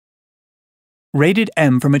Rated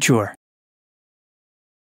M for mature.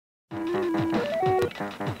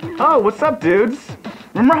 Oh, what's up, dudes?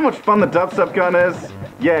 Remember how much fun the Dubstep gun is?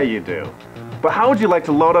 Yeah, you do. But how would you like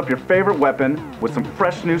to load up your favorite weapon with some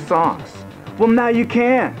fresh new songs? Well, now you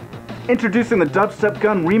can! Introducing the Dubstep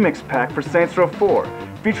Gun Remix Pack for Saints Row 4,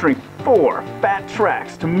 featuring 4 fat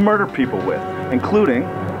tracks to murder people with, including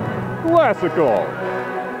Classical,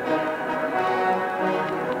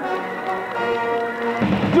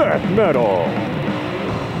 Death Metal,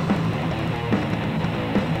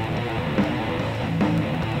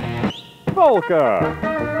 Polka,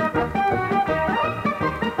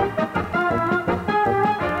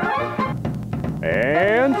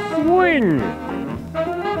 and Swing.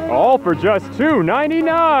 All for just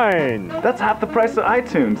 $2.99. That's half the price of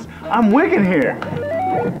iTunes. I'm wigging here.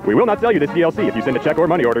 We will not sell you this DLC if you send a check or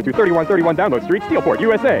money order to 3131 Download Street, Steelport,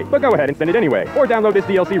 USA. But go ahead and send it anyway. Or download this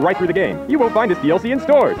DLC right through the game. You won't find this DLC in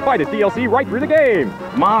stores. Buy this DLC right through the game.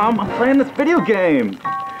 Mom, I'm playing this video game.